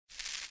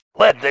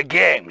Let the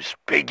games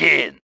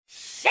begin.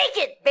 Shake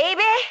it,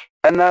 baby!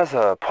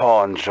 Another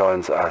pawn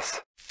joins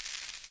us.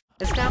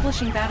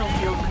 Establishing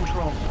battlefield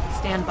control.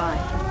 Stand by.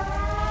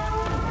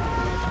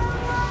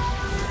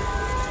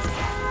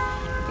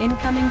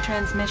 Incoming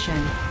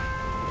transmission.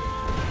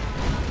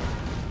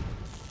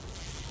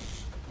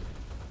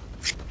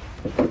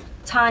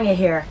 Tanya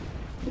here.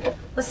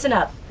 Listen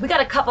up. We got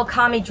a couple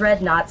commie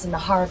dreadnoughts in the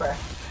harbor,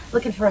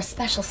 looking for a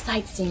special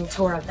sightseeing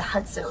tour of the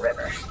Hudson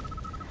River.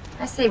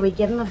 I say we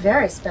give them a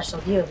very special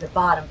view of the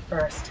bottom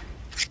first.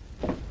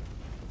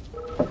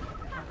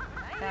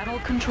 Battle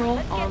control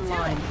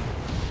online.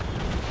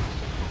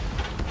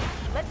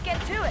 Let's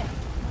get to it.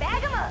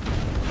 Bag them up.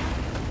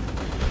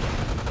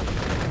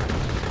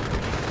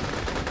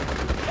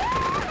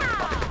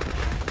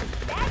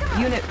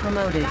 Unit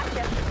promoted.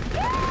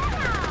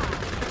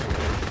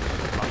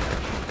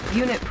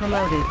 Unit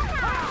promoted.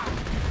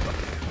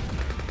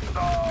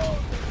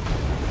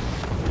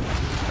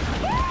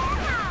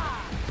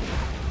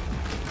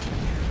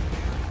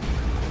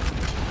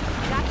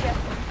 Gotcha.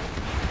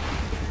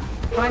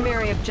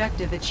 Primary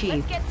objective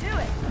achieved. Let's get to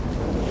it.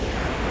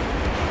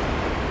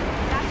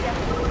 Gotcha.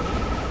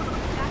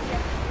 Gotcha.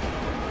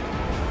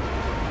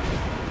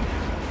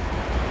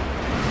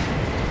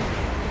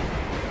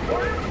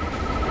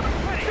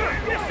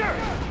 Yes, sir.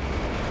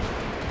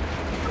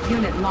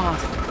 Unit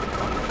lost.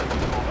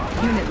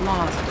 Unit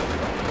lost.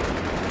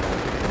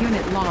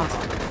 Unit lost.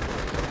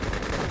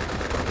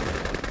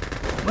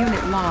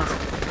 Unit lost.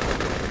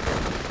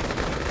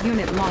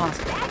 Unit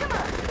lost. Bag 'em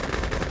up.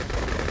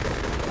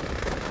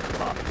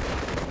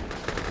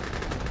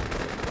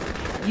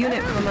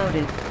 Unit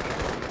promoted.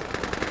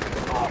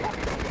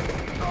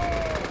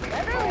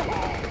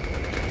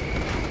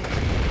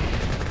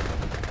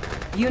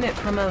 Unit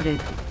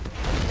promoted.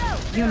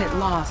 Unit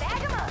lost.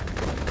 Bag 'em up.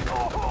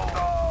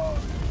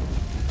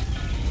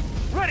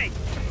 Ready.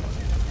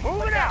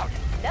 Moving out.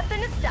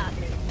 Nothing to stop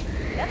me.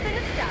 Nothing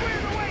to stop me.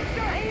 Clear the way,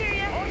 sir. I hear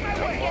ya. On my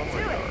Let's way. get to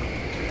it.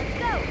 Let's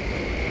go.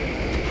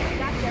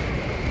 Gotcha.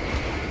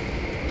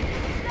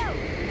 Let's go.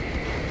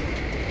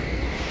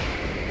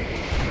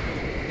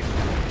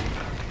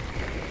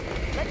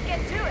 Let's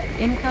get to it.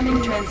 Incoming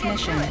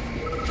transmission.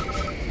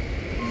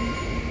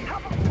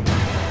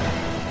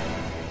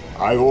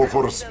 I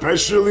offer a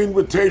special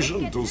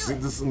invitation to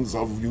citizens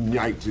of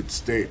United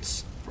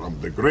States from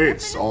the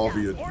great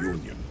Soviet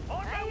Union.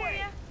 On my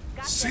way.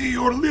 See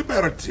your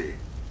liberty,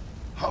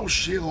 how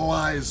she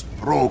lies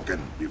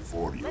broken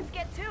before you. Let's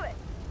get to it.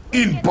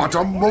 In but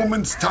a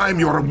moment's time,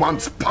 your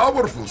once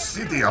powerful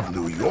city of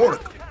New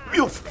York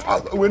will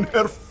follow in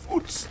her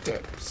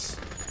footsteps.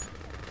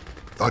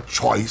 The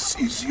choice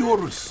is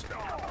yours.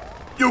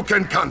 You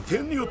can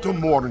continue to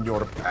mourn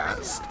your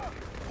past,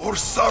 or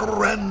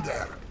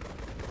surrender,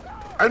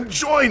 and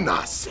join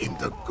us in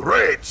the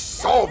great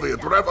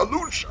Soviet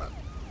Revolution.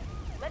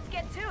 Let's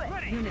get to it.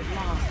 Unit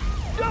lost.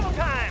 Double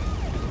time.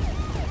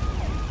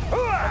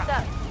 What's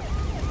up?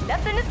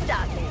 Nothing to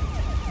stop me.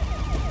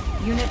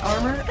 Unit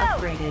armor Let's go.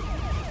 upgraded.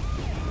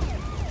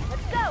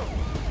 Let's go.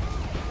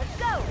 Let's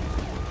go.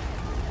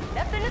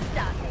 Nothing to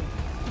stop me.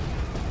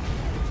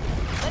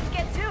 Let's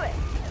get to it.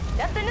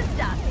 Nothing to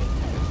stop me.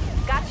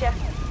 Gotcha.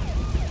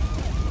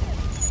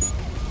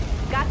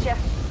 Gotcha.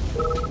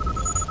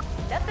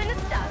 Nothing to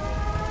stop me.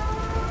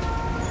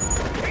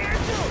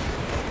 Cancel.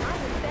 I'm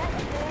the best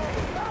there.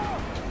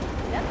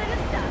 Nothing to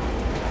stop me.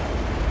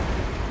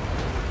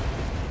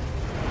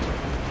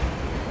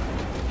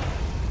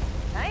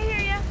 I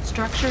hear ya.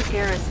 Structure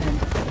garrison.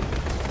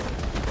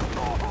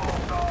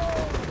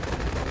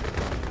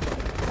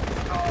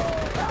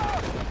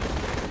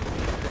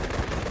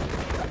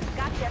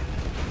 Gotcha.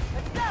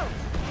 Let's go.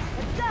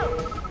 Let's go.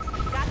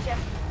 Gotcha.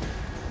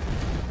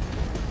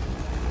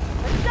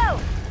 Let's go.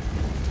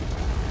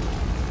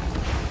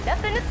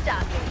 Nothing to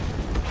stop me.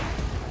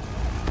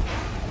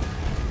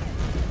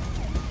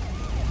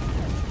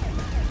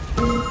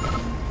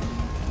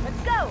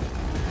 Let's go.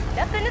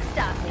 Nothing to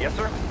stop me. Yes,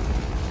 sir.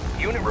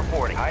 Unit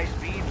reporting. High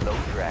speed, low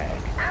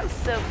drag. I'm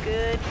so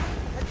good.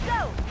 Let's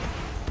go.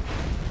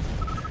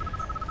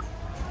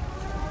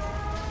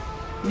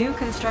 New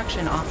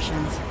construction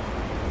options.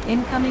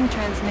 Incoming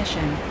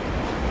transmission.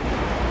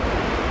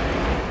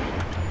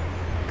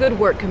 Good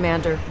work,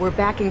 Commander. We're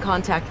back in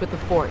contact with the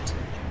fort.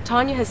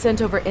 Tanya has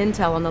sent over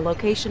intel on the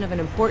location of an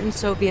important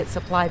Soviet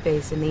supply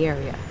base in the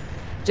area.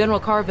 General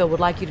Carville would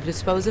like you to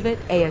dispose of it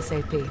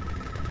ASAP.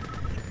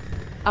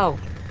 Oh,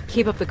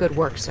 keep up the good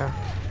work, sir.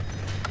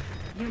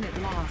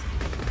 Unit lost.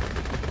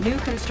 New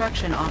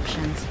construction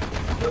options.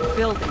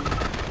 Building.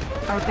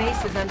 Our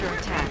base is under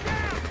attack.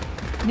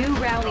 New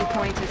rally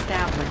point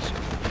established.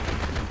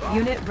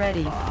 Unit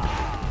ready.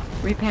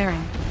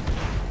 Repairing.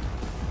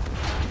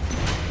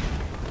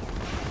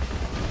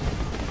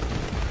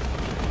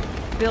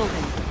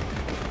 Building.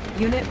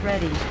 Unit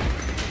ready.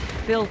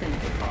 Building.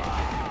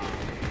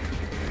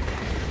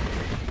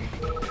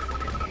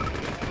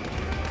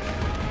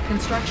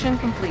 Construction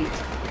complete.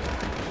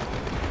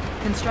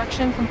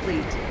 Construction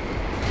complete.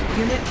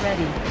 Unit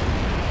ready.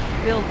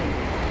 Building.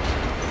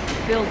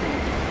 Building.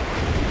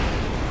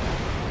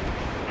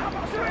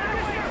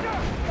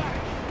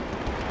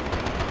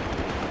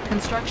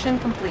 Construction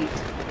complete.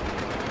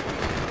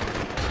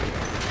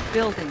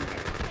 Building.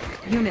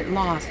 Unit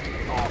lost.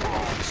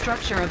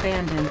 Structure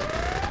abandoned.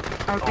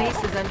 Our base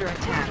is under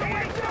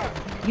attack.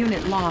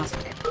 Unit lost.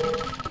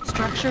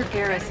 Structure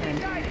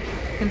garrisoned.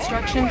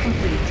 Construction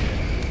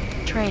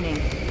complete. Training.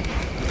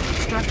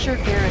 Structure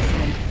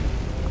garrisoned.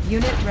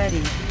 Unit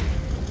ready.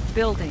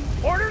 Building.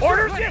 Orders,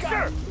 yes,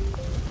 sir!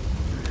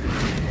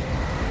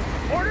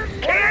 Orders,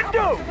 can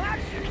do!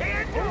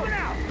 Can do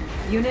now!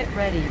 Unit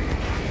ready.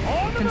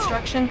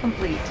 Construction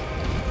complete.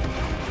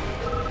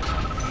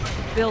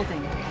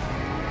 Building.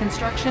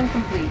 Construction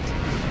complete.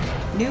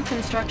 New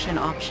construction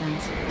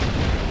options.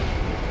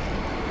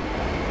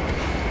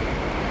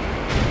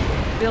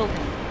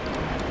 Building.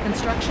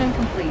 Construction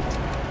complete.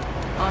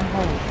 On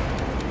hold.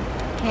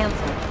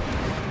 Cancel.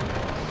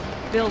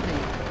 Building.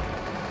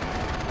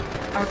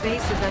 Our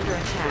base is under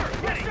attack.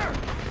 Yes, sir!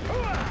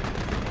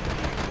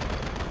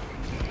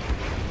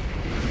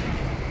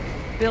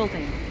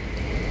 Building.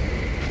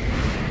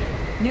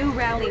 New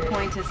rally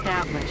point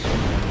established.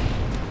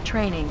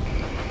 Training.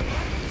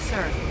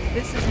 Sir,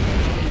 this is an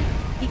engineer.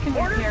 He can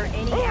repair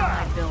any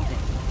allied building.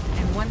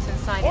 And once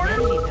inside an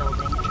enemy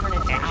building, turn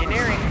it to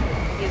Engineering.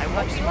 ours. He is I much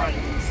won't be smarter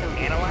late. than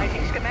Soviet.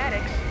 Analyzing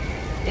schematics.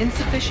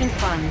 Insufficient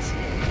funds.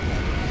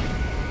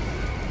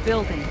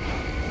 Building.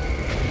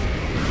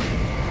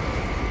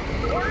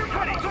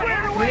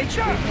 Bridge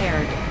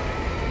repaired.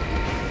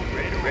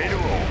 Ready to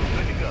roll.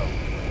 Good to go.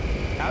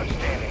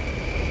 Outstanding.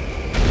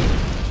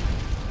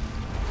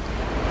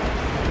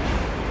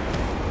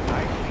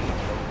 High speed,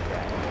 low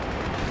drag.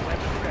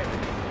 Weapon ready.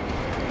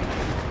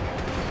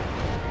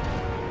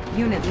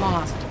 Unit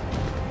lost.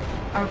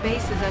 Our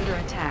base is under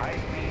High attack.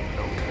 speed,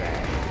 low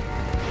drag.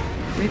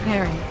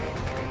 Repairing.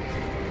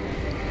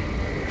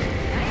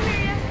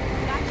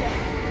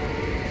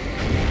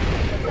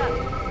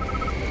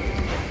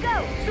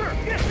 Sir,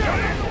 yes, sir!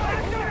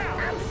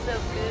 I'm so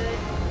good.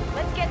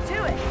 Let's get to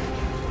it.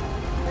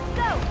 Let's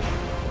go.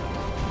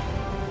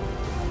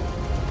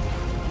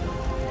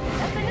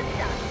 Nothing to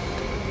stop.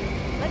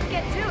 Let's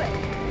get to it.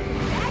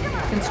 Bag 'em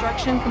up.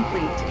 Construction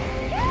complete.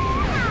 Yeah!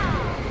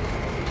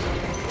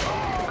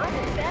 I'm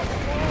the best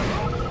man.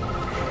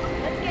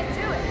 Let's get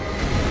to it.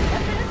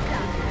 Nothing to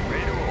stop.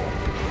 Ready to roll.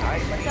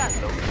 High What's speed, up?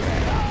 low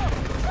drag.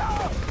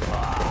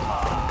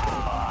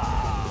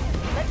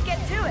 Let's get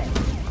to it.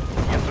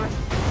 Yes, sir.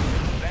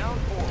 Bound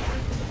forward.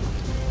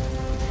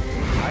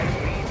 High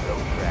speed, low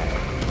drag.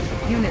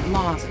 Unit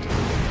lost.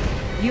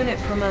 Unit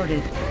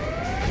promoted.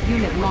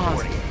 Unit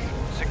lost. Reporting.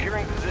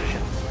 Securing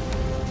position.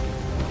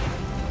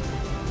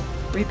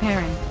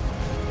 Repairing.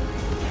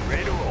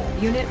 Ready to roll.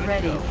 Unit Good to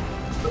ready. go.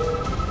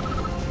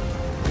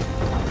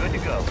 Good to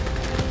go.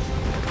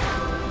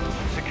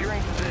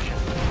 Securing position.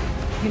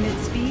 Unit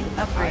speed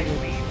High upgraded.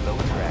 speed, low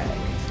drag.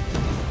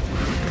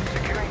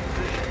 Securing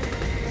position.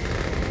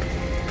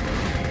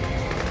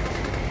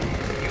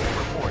 Unit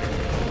reporting.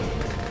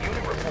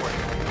 Unit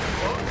reporting.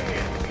 Closing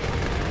in.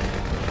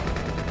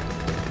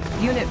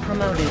 Unit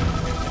promoted.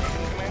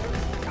 Commander.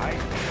 High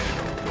speed.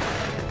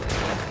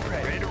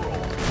 Ready to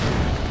roll.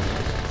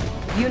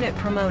 Unit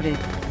promoted.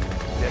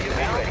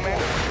 Destination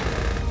commander.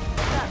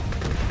 What's up?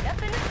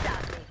 Nothing to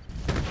stop me.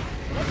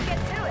 Let's get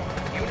to it.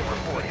 Unit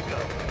reporting. Go.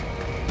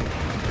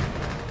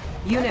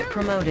 Unit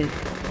promoted.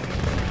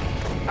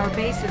 Our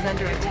base is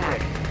under attack.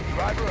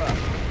 Driver up.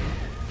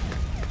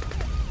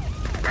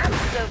 I'm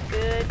so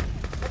good.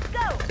 Let's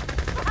go.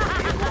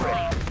 Vehicle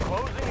ready.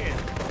 Closing in.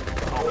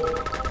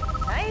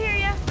 I hear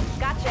ya.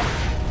 Gotcha.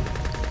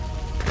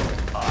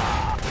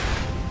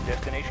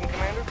 Destination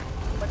commander.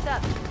 What's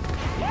up?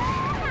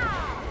 Yeah!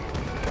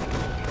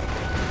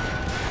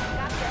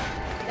 Gotcha.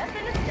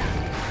 Nothing to stop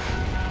me.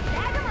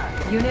 Bag 'em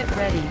up. Unit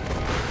ready.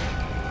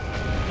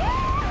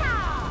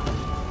 Yeah!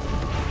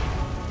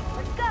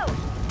 Let's go.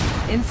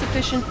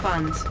 Insufficient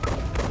funds.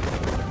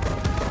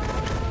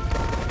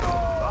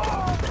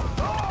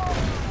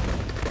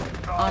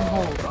 On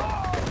hold.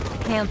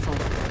 Cancel.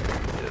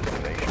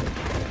 Destination.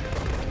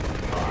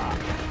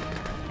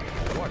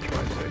 Watch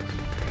my six.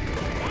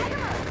 Bag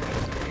 'em up.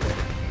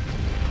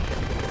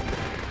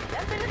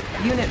 Nothing to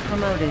stop. Unit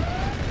promoted.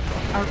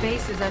 Our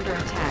base is under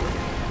attack.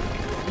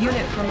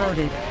 Unit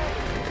promoted.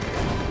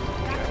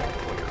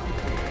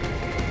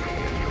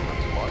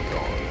 Instruments locked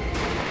on.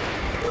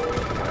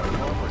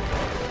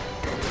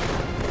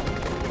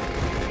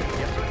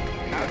 Yes, sir.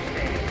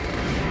 Outstanding.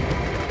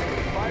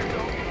 Fire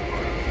zone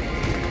confirmed.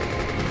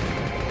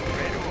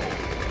 Ready to roll.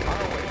 On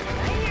our way, sir.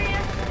 I hear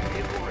ya.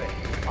 Vehicle ready.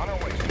 On our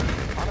way, sir.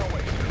 On our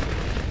way, sir.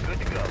 Good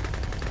to go.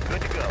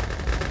 Good to go.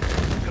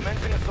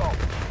 Commencing assault.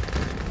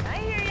 I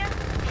hear ya.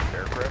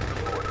 Aircraft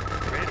report.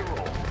 Ready to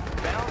roll.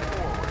 Bound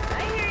forward.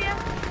 I hear ya.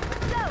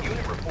 Let's go.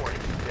 Unit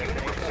reporting.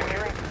 Unit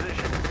securing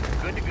position.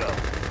 Good to go.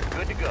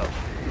 Good to go.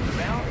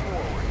 Bound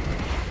forward.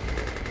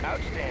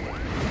 Outstanding.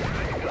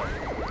 Good to go.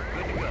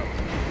 Good to go.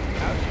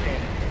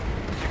 Outstanding.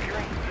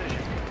 Securing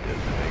position.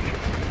 Destination.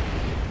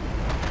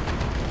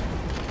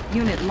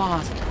 Unit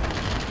lost.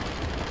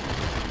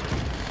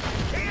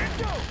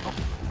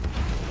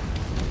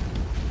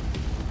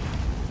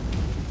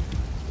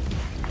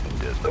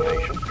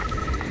 Destination.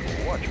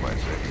 my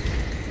 6.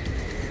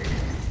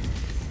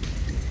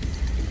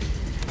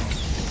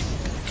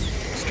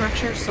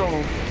 Structure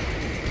sold.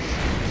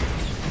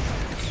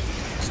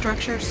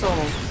 Structure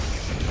sold.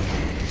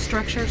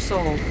 Structure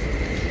sold.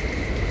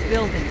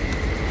 Building.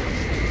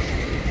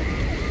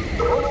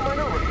 Robo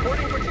miner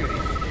reporting for duty.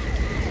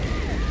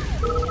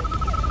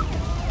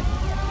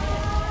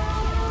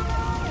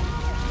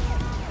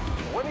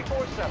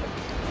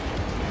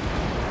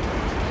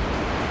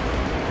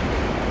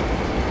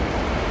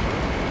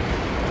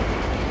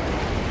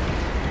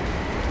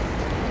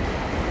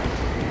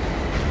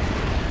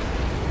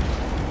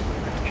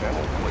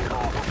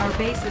 Our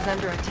base is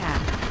under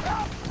attack.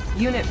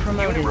 Unit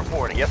promoted. Unit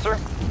reporting. Yes, sir.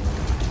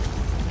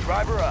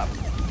 Driver up.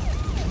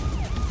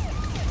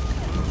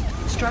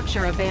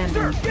 Structure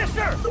abandoned. Sir, yes,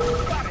 sir.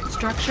 Got it.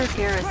 Structure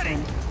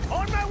garrison.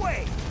 On my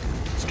way.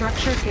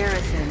 Structure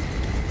garrison.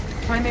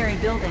 Primary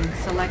building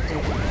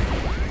selected.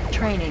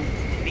 Training.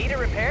 Need a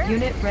repair?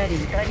 Unit ready.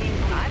 Studying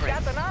I've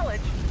got the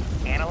knowledge.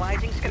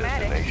 Analyzing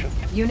schematics. Destination.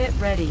 Unit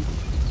ready.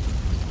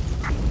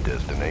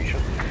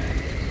 Destination.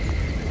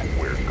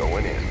 We're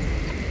going in.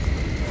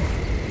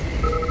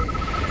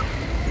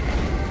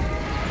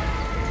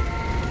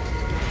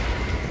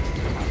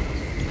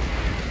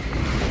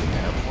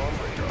 Have them on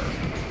radar.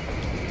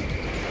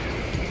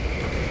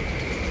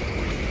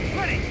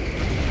 Ready.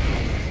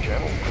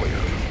 Channel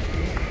clear.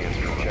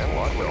 Instrument channel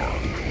locked on.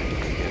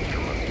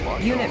 Instruments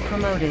locked Unit on.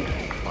 promoted.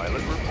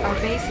 Pilot reporting. Our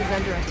base is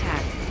under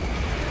attack.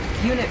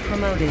 Unit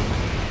promoted.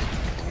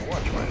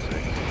 Watch my 6.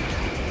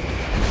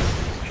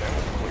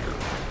 Channel clear.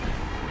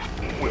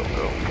 We'll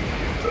go.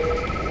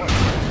 Watch my 6.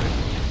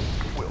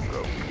 We'll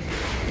go.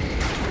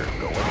 We're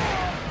going.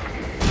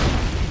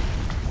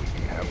 We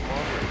have them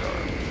on radar.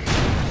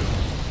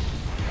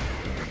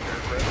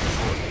 Aircraft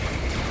reporting.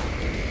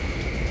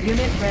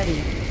 Unit ready.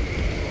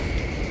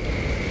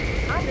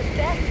 I'm the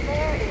best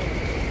there is.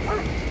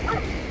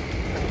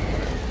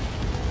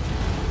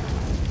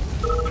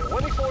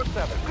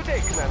 24/7. Good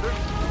day, Commander.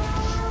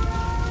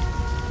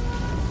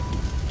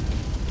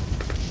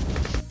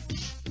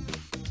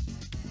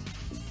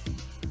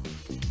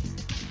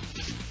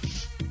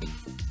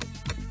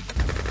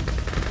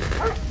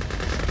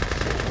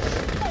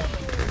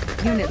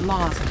 Unit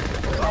lost.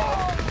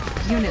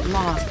 Unit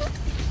lost.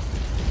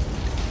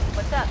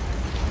 What's up?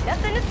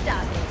 Nothing to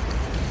stop me.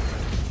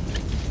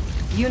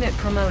 Unit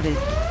promoted.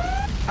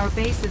 Our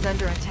base is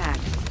under attack.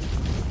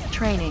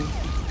 Training.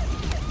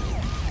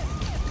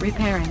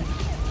 Repairing.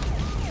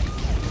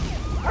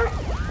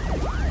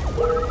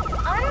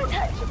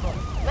 Untouchable.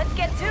 Let's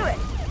get to it.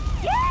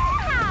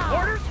 Yeah!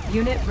 Orders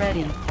Unit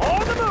ready.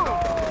 on the move.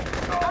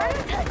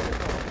 Untouchable.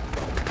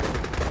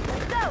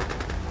 Let's go.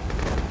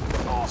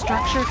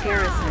 Structure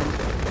garrison.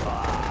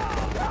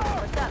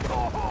 What's up?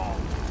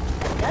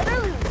 Another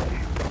loser.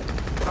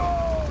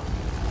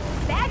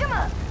 Bag him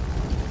up.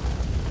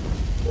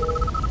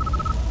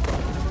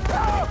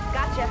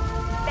 Gotcha.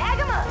 Bag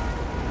him up.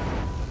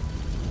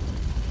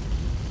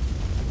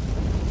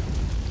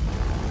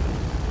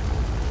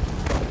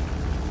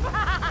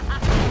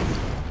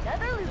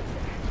 Another loser.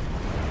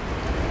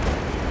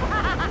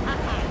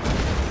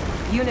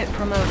 Unit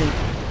promoted.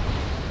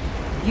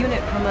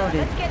 Unit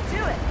promoted. Let's get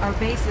to it. Our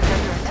base is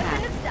under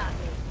attack. Nothing to stop me.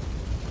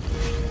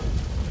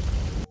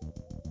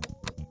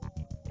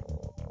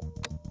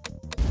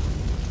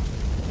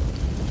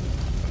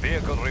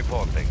 Vehicle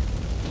reporting.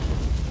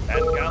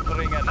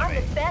 Encountering I'm enemy.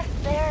 the best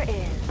there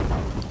is.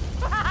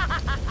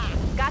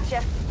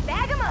 Gotcha.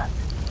 Bag him up.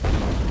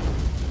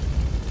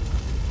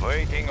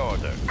 Waiting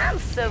order. I'm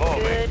so Moving.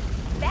 good.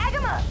 Bag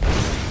him up.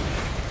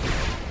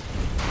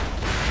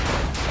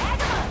 Bag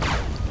him up.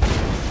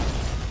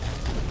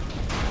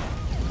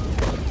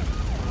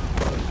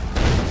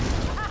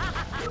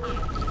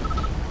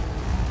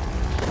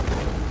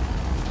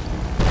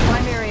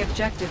 Primary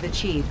objective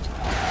achieved.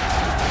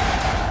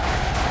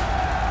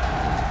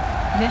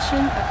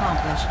 Mission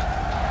accomplished.